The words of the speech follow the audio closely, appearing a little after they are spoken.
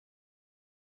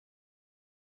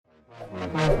Good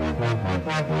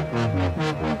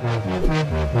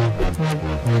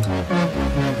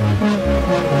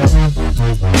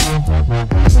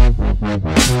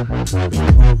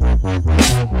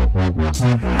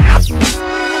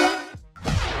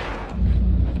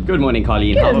morning,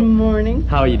 Colleen. Good morning.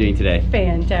 How are you doing today?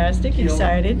 Fantastic.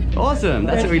 Excited. Awesome.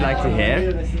 That's what we like to hear.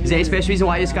 Is there any special reason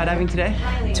why you're skydiving today?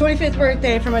 25th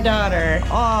birthday for my daughter.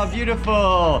 Oh,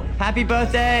 beautiful. Happy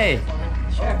birthday.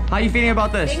 Sure. How are you feeling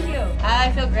about this? Thank you.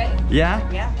 I feel great. Yeah?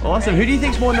 Yeah. Awesome. Who do you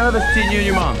think's more nervous between you and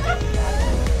your mom?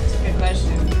 That's a good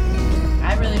question.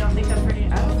 I really don't think I'm pretty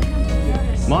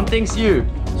nervous. Mom thinks you.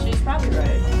 She's probably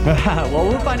right. Well,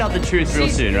 we'll find out the truth real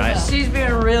soon, right? She's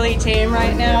being really tame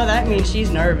right now. That means she's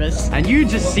nervous. And you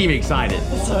just seem excited.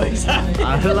 So excited.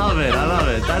 I love it. I love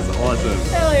it. That's awesome.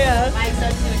 Hell yeah. My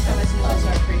son's gonna come as well, so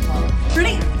I'm free fall.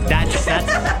 Pretty.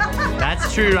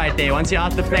 That's true right there. Once you're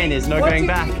off the plane, there's no going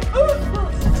back.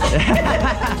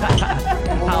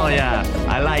 Hell yeah.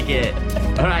 I like it.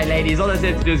 All right, ladies. All that's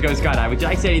left to do is go skydive. Would you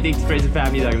like to say anything to friends and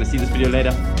family that are going to see this video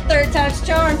later? Third time's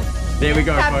charm. There we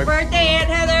go, Happy folks. birthday, Aunt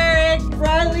Heather and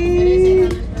Riley.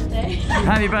 Today's Aunt Heather's birthday.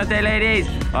 Happy birthday, ladies.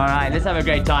 All right, let's have a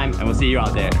great time, and we'll see you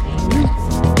out there.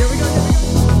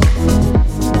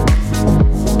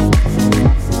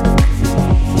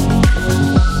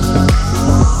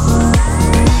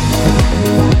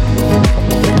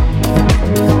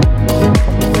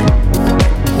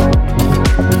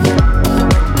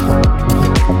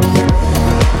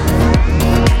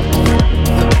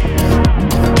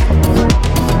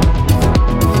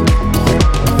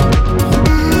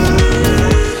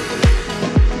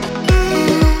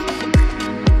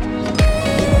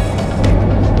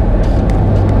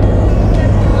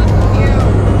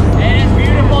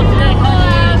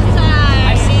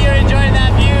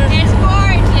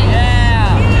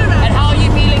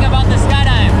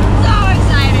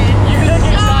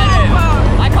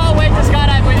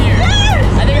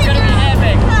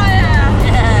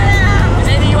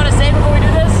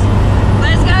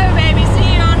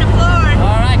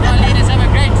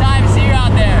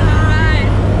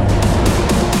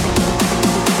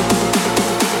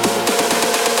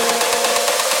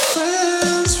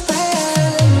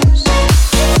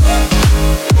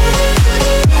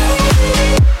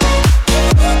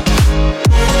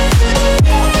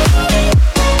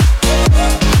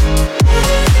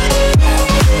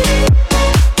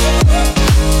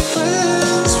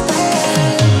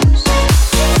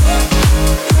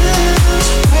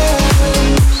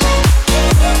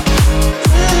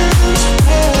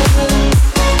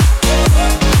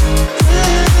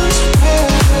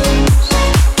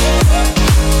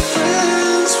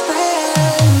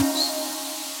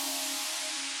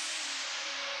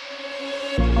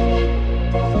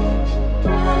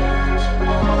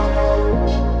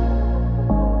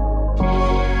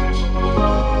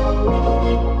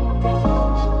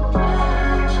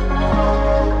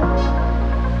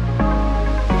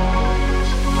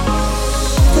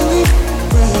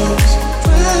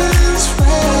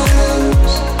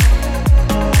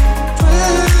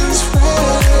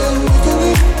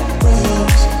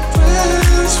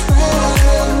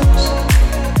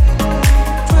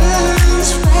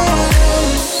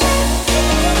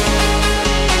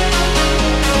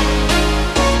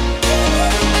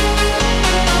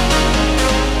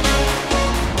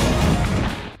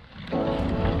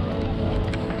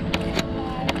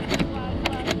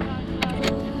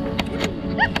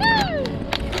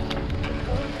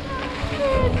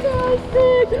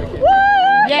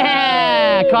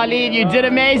 Yeah, Colleen, you did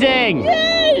amazing.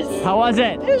 Yes. How was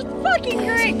it? It was fucking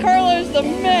great. Carlo's the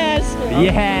master.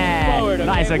 Yeah.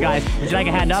 Nice one, guys. Would you like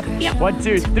a hand up? Yep. 1,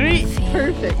 2, 3.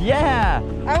 Perfect. Yeah.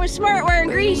 I was smart wearing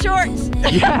green shorts.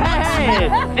 Yay.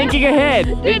 Thinking ahead.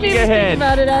 Didn't Thinking even think ahead.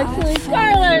 about it actually.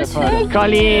 Carlos, thank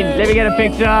Colleen, you. let me get a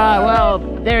picture. Well,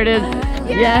 there it is.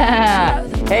 Yeah.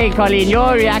 Hey, Colleen,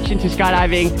 your reaction to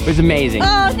skydiving was amazing.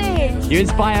 Oh, thanks. You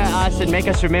inspire us and make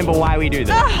us remember why we do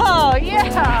this. Oh, yeah.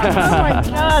 Oh my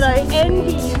God, I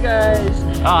envy you guys.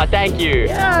 Oh, thank you.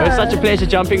 Yeah. It was such a pleasure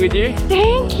jumping with you.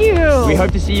 Thank you. We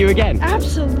hope to see you again.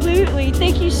 Absolutely.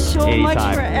 Thank you so much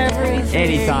Anytime. for everything.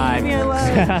 Anytime. Leave me alone.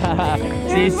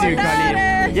 See you Here's my soon, Colleen.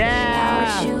 daughter. Yeah.